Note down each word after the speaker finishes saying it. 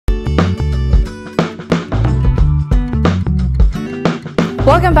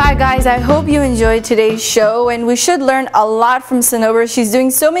Welcome back, guys. I hope you enjoyed today's show, and we should learn a lot from Sinober. She's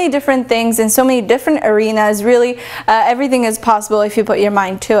doing so many different things in so many different arenas. Really, everything is possible if you put your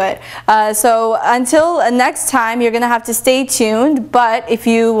mind to it. So until next time, you're going to have to stay tuned. But if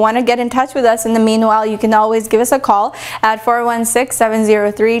you want to get in touch with us in the meanwhile, you can always give us a call at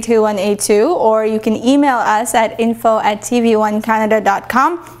 416-703-2182, or you can email us at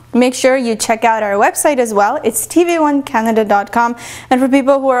info@tv1canada.com. Make sure you check out our website as well. It's tv1canada.com. And for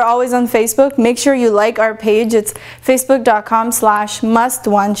people who are always on Facebook, make sure you like our page. It's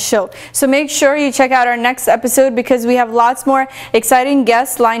facebook.com/MustOneShow. So make sure you check out our next episode, because we have lots more exciting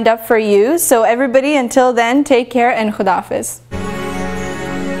guests lined up for you. So everybody, until then, take care and Khudafiz.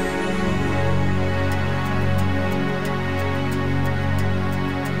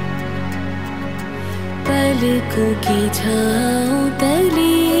 पलकों की छाँव तली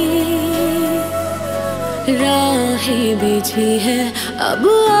राहें बिछी है, अब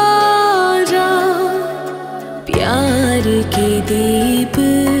आजा प्यार के दीप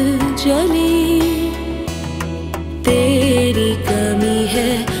जली, तेरी कमी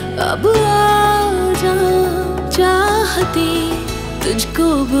है, अब आजा चाहते तुझको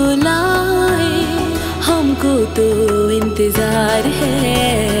बुलाए, हमको तो इंतजार है,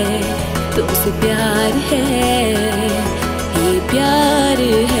 तुमसे प्यार है, ये प्यार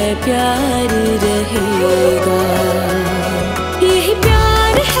है, प्यार रहेगा, यही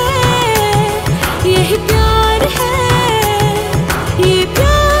प्यार है, यही प्यार है, ये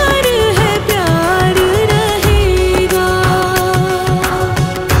प्यार है, प्यार रहेगा।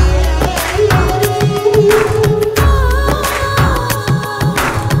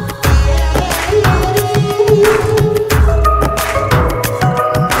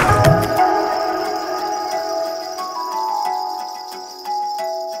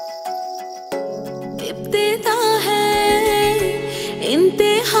 इब्तिदा है,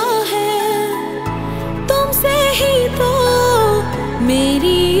 इंतहा है, तुमसे ही तो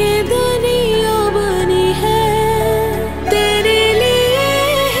मेरी ये दुनिया बनी है, तेरे लिए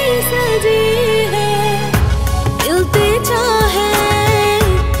ही सजी है, इल्तिजा है,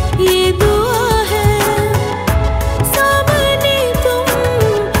 ये दुआ है, सामने तुम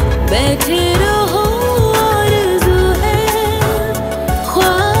बैठे रहो, आरज़ू है,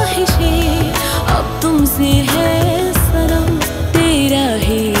 ख्वाहिशें तुमसे है सनम, तेरा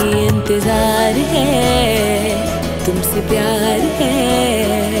ही इंतजार है, तुमसे प्यार है,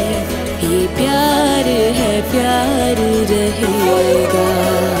 ये प्यार है, प्यार रहेगा,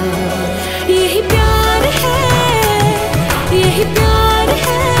 यही प्यार है, यही प्यार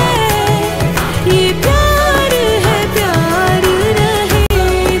है, ये प्यार है, प्यार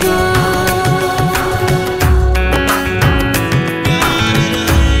रहेगा।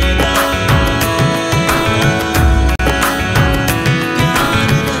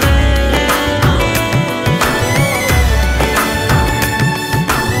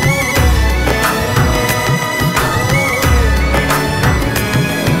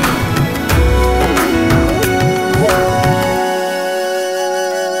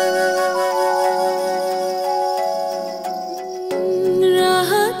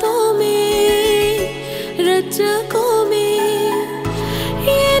 राहतों में, रचकों में,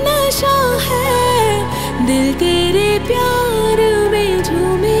 ये नशा है, दिल तेरे प्यार में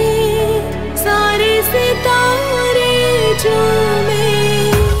झूमे, सारे सितारे झूमे,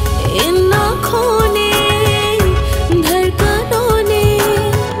 इन आँखों ने, धड़कनों ने,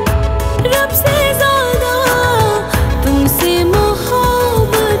 रब से ज़्यादा तुमसे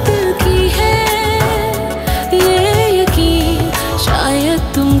मोहब्बत की है, ये यकीन शायद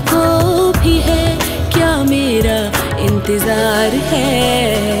तुमको भी है, क्या मेरा इंतजार है,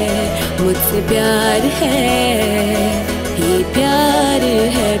 मुझसे प्यार है, ये प्यार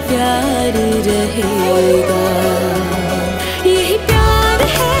है, प्यार रहेगा।